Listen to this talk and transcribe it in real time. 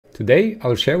Today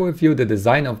I'll share with you the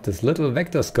design of this little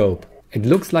vector scope. It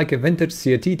looks like a vintage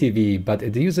CRT TV, but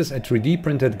it uses a 3D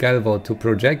printed galvo to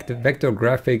project vector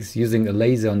graphics using a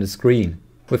laser on the screen.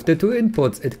 With the two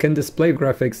inputs it can display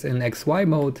graphics in XY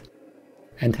mode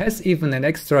and has even an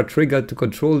extra trigger to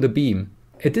control the beam.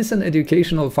 It is an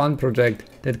educational fun project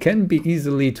that can be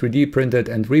easily 3D printed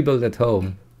and rebuilt at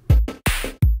home.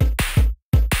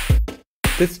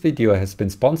 This video has been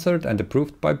sponsored and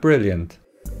approved by Brilliant.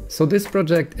 So this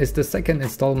project is the second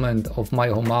installment of my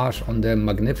homage on the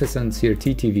magnificent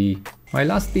CRT TV. My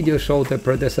last video showed the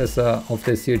predecessor of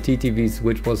the CRT TVs,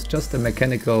 which was just a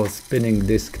mechanical spinning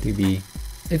disc TV.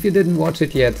 If you didn't watch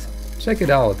it yet, check it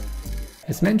out.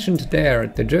 As mentioned there,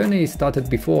 the journey started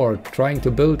before trying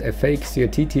to build a fake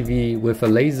CRT TV with a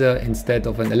laser instead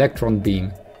of an electron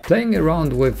beam. Playing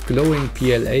around with glowing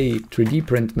PLA 3D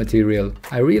print material,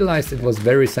 I realized it was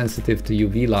very sensitive to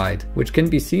UV light, which can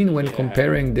be seen when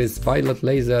comparing this violet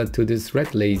laser to this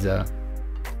red laser.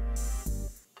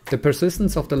 The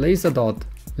persistence of the laser dot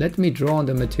let me draw on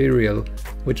the material,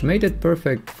 which made it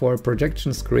perfect for a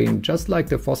projection screen, just like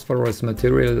the phosphorus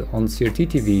material on CRT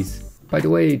TVs. By the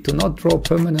way, to not draw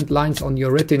permanent lines on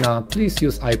your retina, please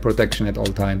use eye protection at all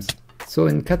times. So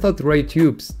in cathode ray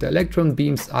tubes, the electron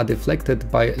beams are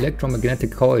deflected by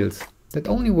electromagnetic coils. That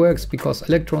only works because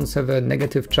electrons have a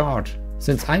negative charge.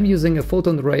 Since I'm using a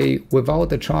photon ray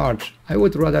without a charge, I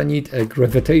would rather need a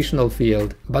gravitational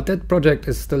field, but that project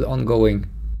is still ongoing.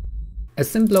 A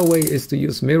simpler way is to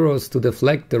use mirrors to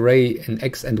deflect the ray in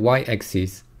X and Y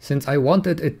axes. Since I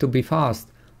wanted it to be fast,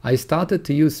 I started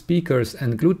to use speakers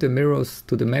and glued the mirrors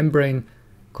to the membrane,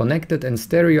 connected a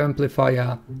stereo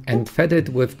amplifier and fed it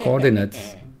with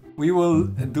coordinates. We will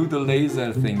do the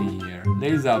laser thingy here.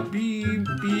 Laser beep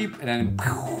beep and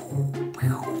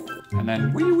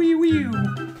then wee wee wee.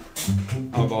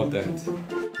 How about that?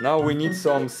 Now we need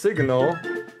some signal.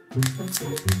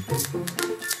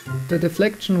 The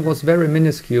deflection was very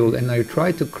minuscule and I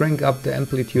tried to crank up the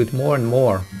amplitude more and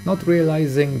more, not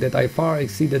realizing that I far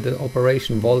exceeded the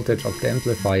operation voltage of the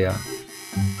amplifier.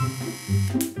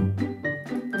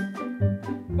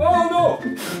 Oh no!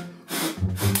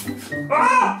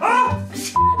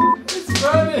 It's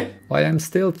burning! While I'm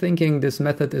still thinking this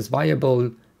method is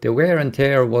viable, the wear and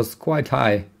tear was quite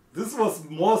high. This was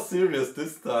more serious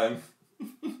this time.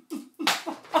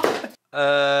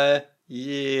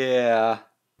 Yeah.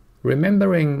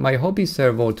 Remembering my hobby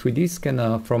servo 3D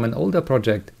scanner from an older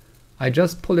project, I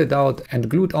just pulled it out and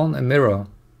glued on a mirror.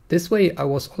 This way I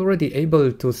was already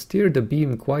able to steer the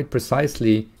beam quite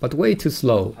precisely, but way too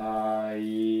slow.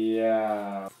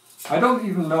 Yeah. I don't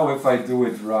even know if I do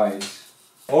it right.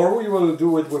 Or we will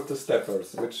do it with the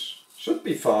steppers, which should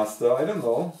be faster, I don't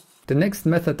know. The next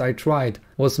method I tried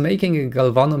was making a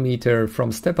galvanometer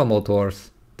from stepper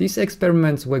motors. These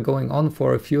experiments were going on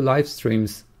for a few live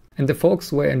streams, and the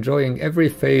folks were enjoying every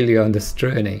failure on this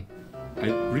journey. I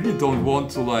really don't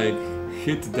want to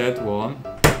hit that one.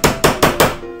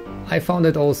 I found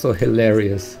it also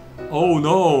hilarious. Oh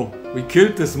no, we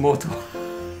killed this motor.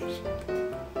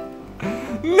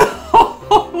 No!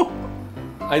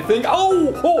 I think,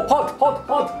 oh, hot.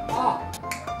 Ah.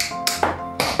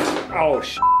 Oh,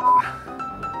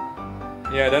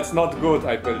 yeah, that's not good,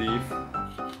 I believe.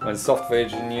 When software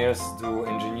engineers do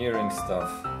engineering stuff.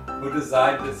 Who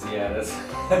designed this? Yeah,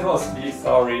 that was me,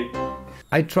 sorry.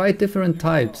 I tried different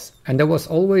types, and there was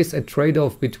always a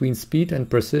trade-off between speed and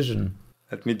precision.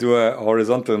 Let me do a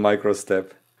horizontal micro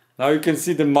step. Now you can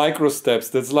see the micro steps.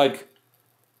 This is like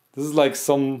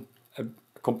a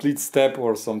complete step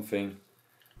or something.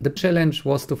 The challenge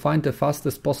was to find the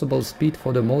fastest possible speed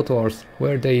for the motors,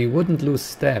 where they wouldn't lose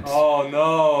steps. Oh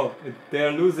no,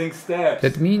 they're losing steps.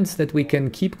 That means that we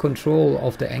can keep control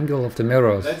of the angle of the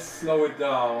mirrors. Let's slow it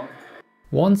down.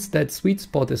 Once that sweet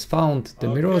spot is found, the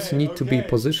mirrors need to be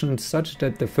positioned such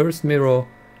that the first mirror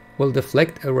will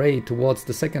deflect a ray towards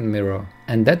the second mirror,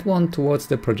 and that one towards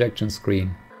the projection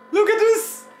screen. Look at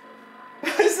this!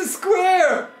 It's a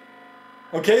square!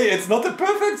 Okay, it's not a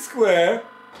perfect square.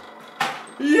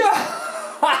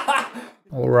 Yeah!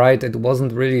 Alright, it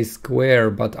wasn't really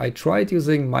square, but I tried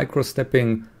using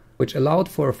micro-stepping, which allowed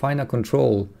for a finer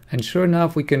control, and sure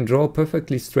enough we can draw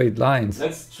perfectly straight lines.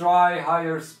 Let's try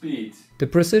higher speed. The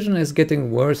precision is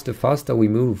getting worse the faster we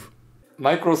move.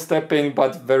 Micro-stepping,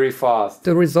 but very fast.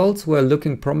 The results were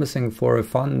looking promising for a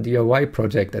fun DIY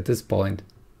project at this point.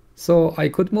 So I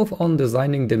could move on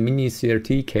designing the mini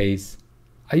CRT case.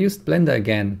 I used Blender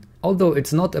again. Although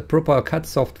it's not a proper CAD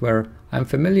software, I'm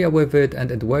familiar with it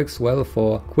and it works well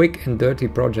for quick and dirty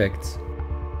projects.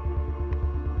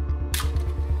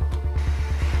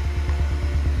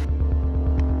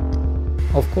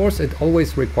 Of course it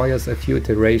always requires a few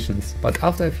iterations, but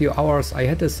after a few hours I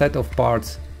had a set of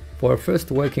parts for a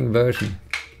first working version.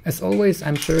 As always,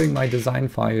 I'm sharing my design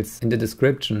files in the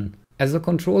description. As a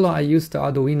controller I used the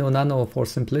Arduino Nano for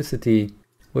simplicity,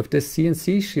 with this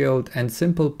CNC shield and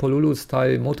simple Pololu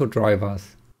style motor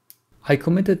drivers. I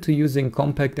committed to using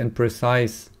compact and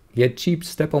precise, yet cheap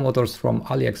stepper motors from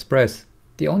AliExpress.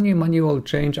 The only manual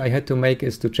change I had to make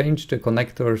is to change the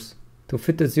connectors to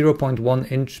fit the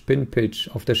 0.1 inch pin pitch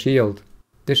of the shield.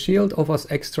 The shield offers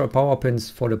extra power pins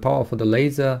for the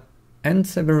laser and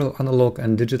several analog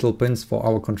and digital pins for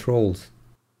our controls.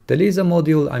 The laser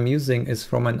module I'm using is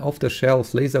from an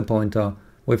off-the-shelf laser pointer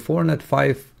with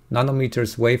 405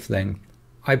 nanometers wavelength.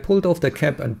 I pulled off the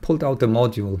cap and pulled out the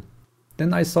module.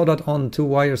 Then I soldered on 2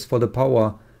 wires for the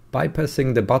power,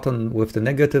 bypassing the button with the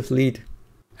negative lead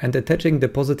and attaching the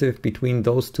positive between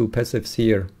those 2 passives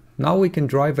here. Now we can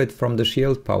drive it from the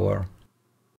shield power.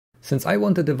 Since I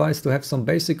want the device to have some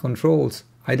basic controls,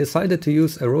 I decided to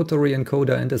use a rotary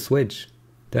encoder and a switch.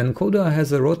 The encoder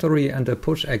has a rotary and a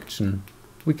push action.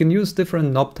 We can use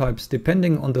different knob types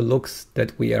depending on the looks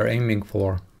that we are aiming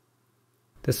for.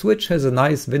 The switch has a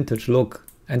nice vintage look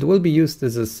and will be used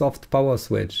as a soft power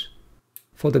switch.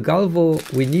 For the Galvo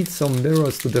we need some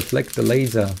mirrors to deflect the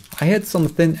laser. I had some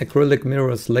thin acrylic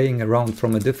mirrors laying around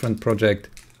from a different project,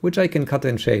 which I can cut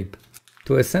in shape.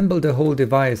 To assemble the whole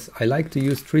device I like to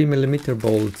use 3mm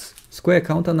bolts. Square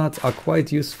counter nuts are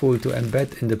quite useful to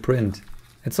embed in the print.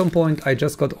 At some point I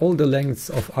just got all the lengths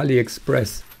of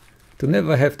AliExpress to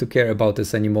never have to care about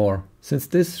this anymore. Since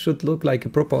this should look like a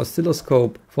proper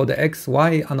oscilloscope for the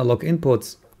XY analog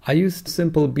inputs, I used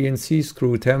simple BNC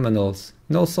screw terminals.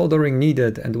 No soldering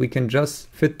needed and we can just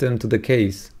fit them to the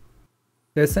case.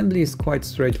 The assembly is quite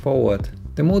straightforward.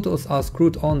 The motors are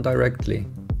screwed on directly.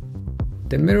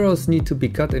 The mirrors need to be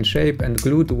cut in shape and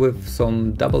glued with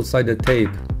some double-sided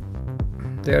tape.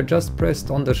 They are just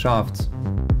pressed on the shafts.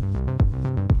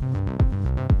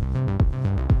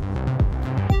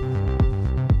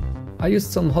 I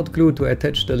used some hot glue to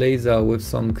attach the laser with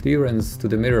some clearance to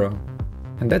the mirror.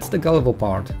 And that's the Galvo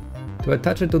part. To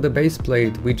attach it to the base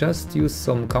plate we just use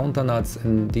some counter nuts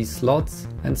in these slots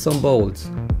and some bolts.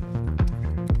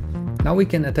 Now we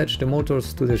can attach the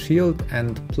motors to the shield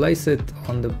and place it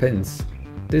on the pins.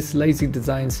 This lazy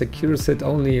design secures it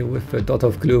only with a dot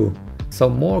of glue.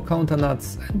 Some more counter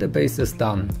nuts and the base is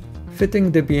done.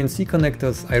 Fitting the BNC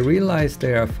connectors I realized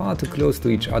they are far too close to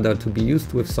each other to be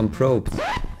used with some probes.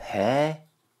 Huh?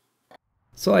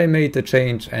 So I made the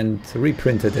change and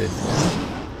reprinted it.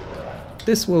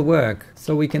 This will work,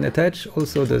 so we can attach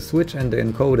also the switch and the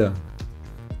encoder.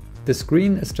 The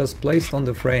screen is just placed on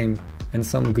the frame and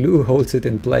some glue holds it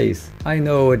in place. I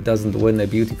know it doesn't win a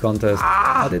beauty contest,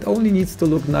 but it only needs to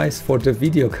look nice for the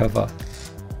video cover.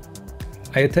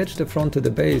 I attached the front to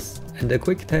the base and a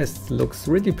quick test looks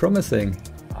really promising.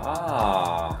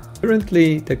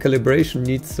 Currently the calibration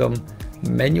needs some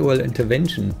manual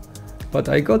intervention, but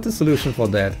I got the solution for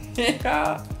that.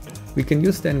 We can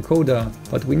use the encoder,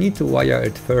 but we need to wire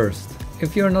it first.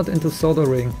 If you are not into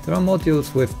soldering, there are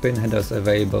modules with pin headers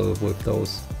available with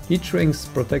those. Heat shrinks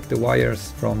protect the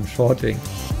wires from shorting.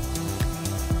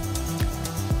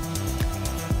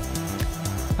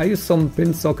 I use some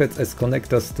pin sockets as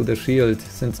connectors to the shield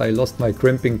since I lost my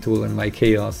crimping tool in my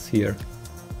chaos here.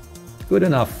 Good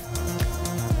enough.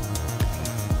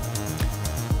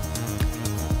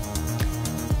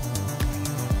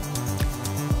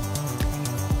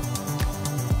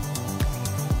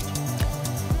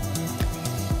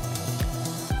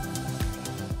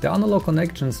 The analog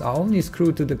connections are only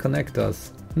screwed to the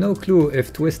connectors. No clue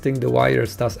if twisting the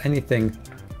wires does anything,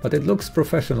 but it looks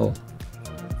professional.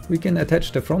 We can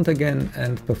attach the front again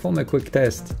and perform a quick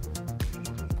test.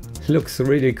 Looks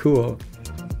really cool.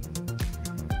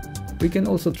 We can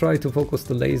also try to focus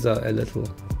the laser a little.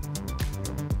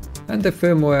 And the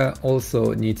firmware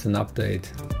also needs an update.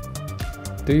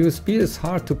 The USB is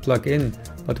hard to plug in,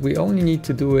 but we only need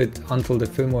to do it until the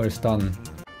firmware is done.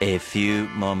 A few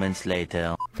moments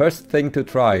later. First thing to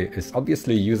try is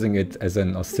obviously using it as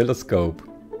an oscilloscope.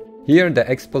 Here the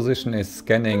X position is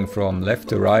scanning from left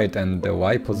to right and the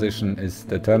Y position is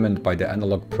determined by the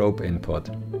analog probe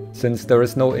input. Since there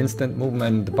is no instant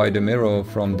movement by the mirror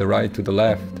from the right to the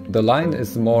left, the line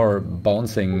is more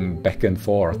bouncing back and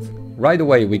forth. Right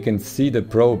away we can see the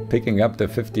probe picking up the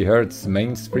 50 Hz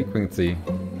mains frequency,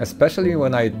 especially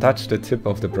when I touch the tip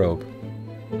of the probe.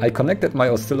 I connected my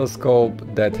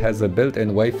oscilloscope that has a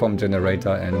built-in waveform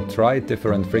generator and tried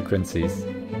different frequencies.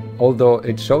 Although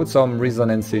it showed some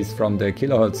resonances from the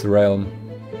kilohertz realm.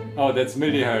 Oh, that's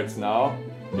millihertz now.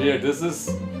 Here, this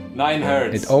is 9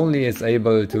 Hertz. It only is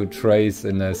able to trace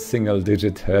in a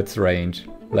single-digit hertz range,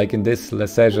 like in this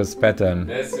Lessage's pattern.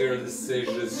 That's your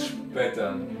Lessage's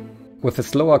pattern. With a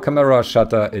slower camera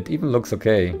shutter, it even looks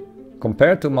okay.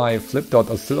 Compared to my flip-dot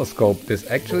oscilloscope, this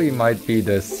actually might be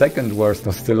the second worst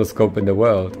oscilloscope in the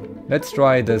world. Let's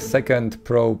try the second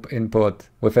probe input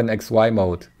with an XY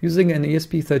mode. Using an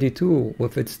ESP32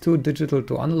 with its 2 digital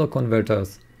to analog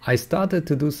converters, I started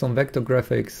to do some vector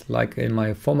graphics like in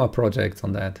my former projects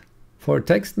on that. For a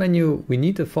text menu we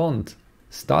need a font.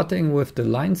 Starting with the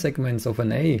line segments of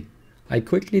an A, I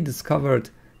quickly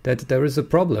discovered that there is a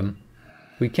problem.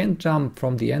 We can't jump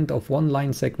from the end of one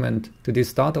line segment to the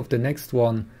start of the next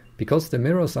one because the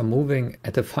mirrors are moving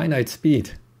at a finite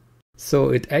speed. So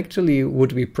it actually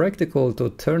would be practical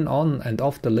to turn on and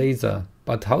off the laser,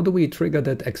 but how do we trigger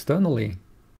that externally?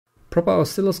 Proper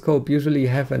oscilloscope usually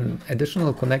have an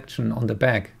additional connection on the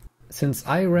back. Since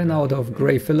I ran out of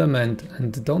grey filament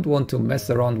and don't want to mess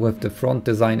around with the front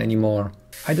design anymore,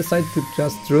 I decided to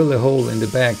just drill a hole in the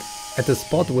back at a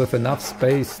spot with enough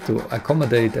space to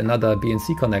accommodate another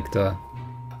BNC connector.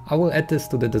 I will add this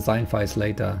to the design files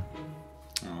later.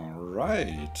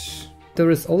 Alright.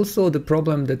 There is also the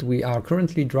problem that we are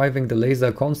currently driving the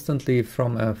laser constantly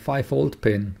from a 5V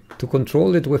pin. To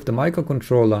control it with the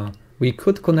microcontroller, we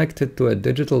could connect it to a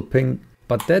digital pin,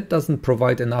 but that doesn't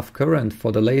provide enough current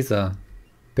for the laser.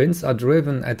 Pins are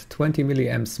driven at 20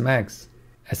 mA max.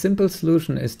 A simple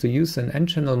solution is to use an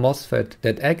N-channel MOSFET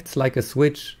that acts like a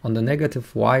switch on the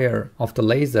negative wire of the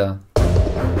laser.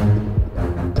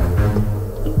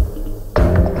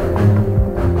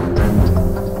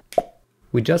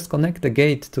 We just connect the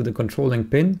gate to the controlling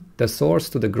pin, the source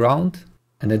to the ground,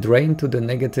 and the drain to the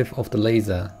negative of the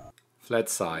laser. Flat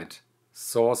side.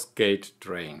 Source gate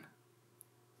drain.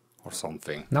 Or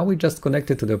something. Now we just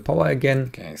connect it to the power again.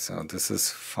 Okay, so this is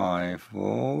 5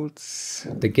 volts.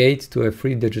 The gate to a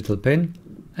 3 digital pin,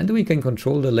 and we can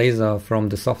control the laser from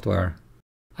the software.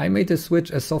 I made the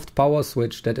switch a soft power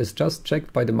switch that is just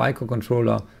checked by the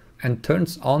microcontroller and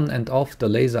turns on and off the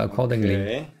laser accordingly.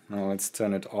 Okay, now let's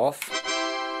turn it off.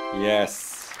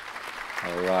 Yes.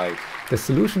 Alright. The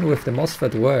solution with the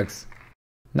MOSFET works.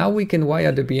 Now we can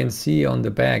wire the BNC on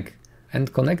the back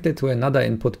and connect it to another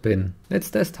input pin. Let's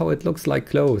test how it looks like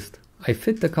closed. I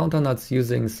fit the counter nuts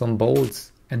using some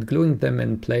bolts and gluing them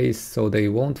in place so they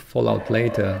won't fall out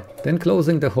later, then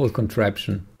closing the whole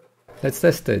contraption. Let's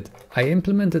test it. I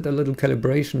implemented a little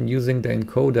calibration using the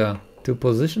encoder to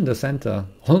position the center.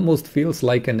 Almost feels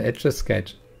like an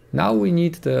Etch-a-Sketch. Now we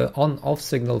need the on-off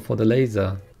signal for the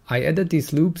laser. I added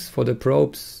these loops for the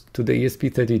probes to the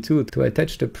ESP32 to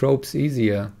attach the probes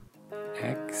easier.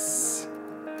 X,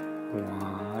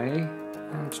 Y,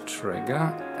 and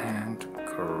trigger, and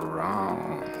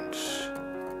ground.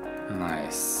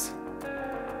 Nice.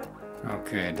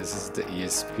 Okay, this is the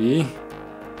ESP.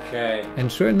 Okay. And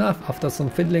sure enough, after some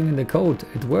fiddling in the code,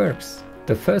 it works.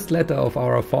 The first letter of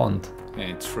our font.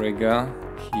 Okay, trigger,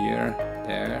 here,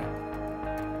 there.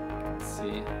 Let's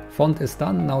see. Font is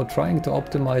done, now trying to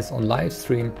optimize on live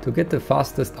stream to get the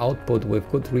fastest output with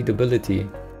good readability.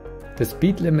 The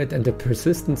speed limit and the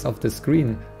persistence of the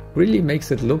screen really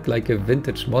makes it look like a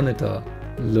vintage monitor.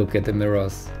 Look at the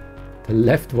mirrors. The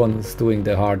left one is doing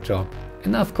the hard job.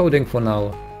 Enough coding for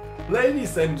now.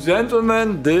 Ladies and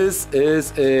gentlemen, this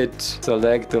is it.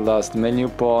 Select the last menu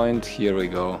point. Here we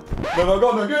go. Never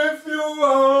gonna give you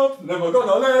up. Never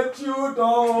gonna let you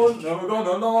down. Never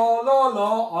gonna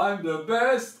la. I'm the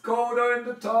best coder in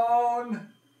the town.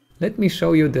 Let me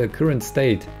show you the current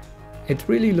state. It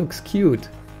really looks cute.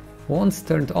 Once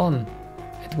turned on,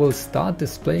 it will start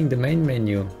displaying the main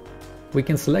menu. We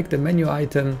can select the menu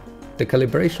item, the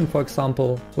calibration for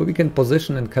example, where we can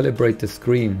position and calibrate the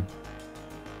screen.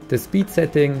 The speed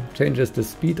setting changes the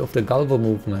speed of the galvo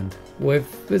movement, with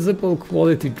visible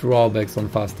quality drawbacks on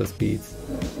faster speeds.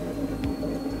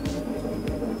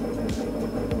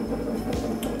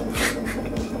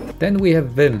 Then we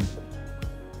have Vim.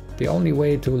 The only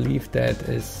way to leave that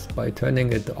is by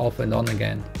turning it off and on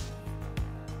again.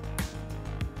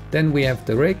 Then we have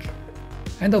the rig,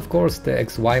 and of course the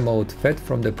XY mode fed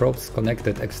from the probes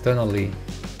connected externally.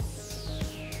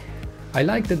 I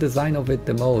like the design of it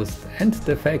the most, and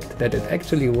the fact that it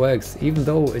actually works even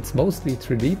though it's mostly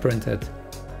 3D printed.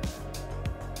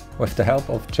 With the help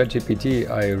of ChatGPT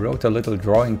I wrote a little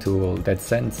drawing tool that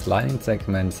sends line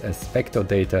segments as vector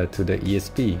data to the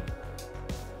ESP.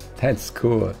 That's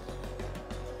cool.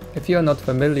 If you are not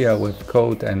familiar with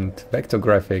code and vector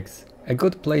graphics, a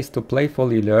good place to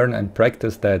playfully learn and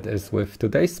practice that is with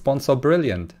today's sponsor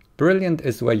Brilliant. Brilliant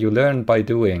is where you learn by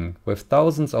doing, with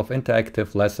thousands of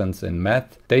interactive lessons in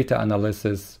math, data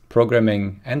analysis,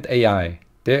 programming and AI.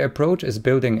 Their approach is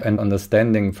building an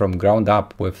understanding from ground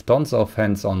up with tons of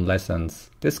hands-on lessons.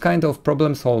 This kind of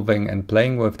problem solving and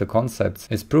playing with the concepts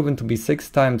is proven to be 6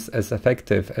 times as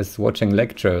effective as watching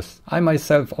lectures. I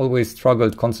myself always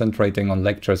struggled concentrating on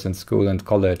lectures in school and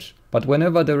college, but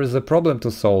whenever there is a problem to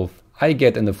solve, I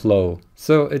get in the flow.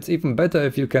 So it's even better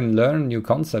if you can learn new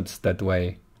concepts that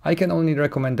way. I can only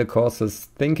recommend the courses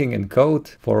Thinking in Code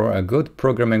for a good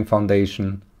programming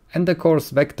foundation, and the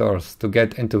course Vectors to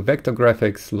get into vector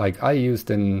graphics like I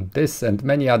used in this and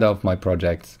many other of my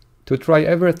projects. To try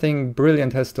everything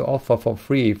Brilliant has to offer for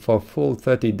free for full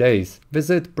 30 days,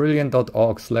 visit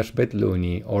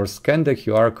brilliant.org/bitloony or scan the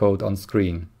QR code on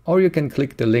screen. Or you can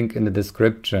click the link in the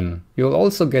description. You'll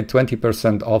also get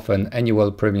 20% off an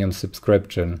annual premium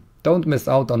subscription. Don't miss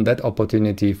out on that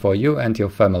opportunity for you and your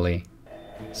family.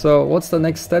 So what's the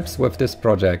next steps with this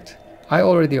project? I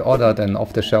already ordered an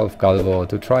off-the-shelf Galvo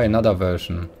to try another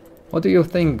version. What do you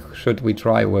think should we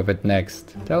try with it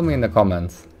next? Tell me in the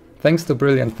comments. Thanks to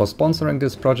Brilliant for sponsoring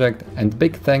this project, and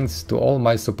big thanks to all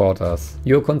my supporters.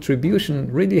 Your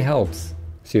contribution really helps.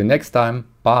 See you next time.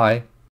 Bye!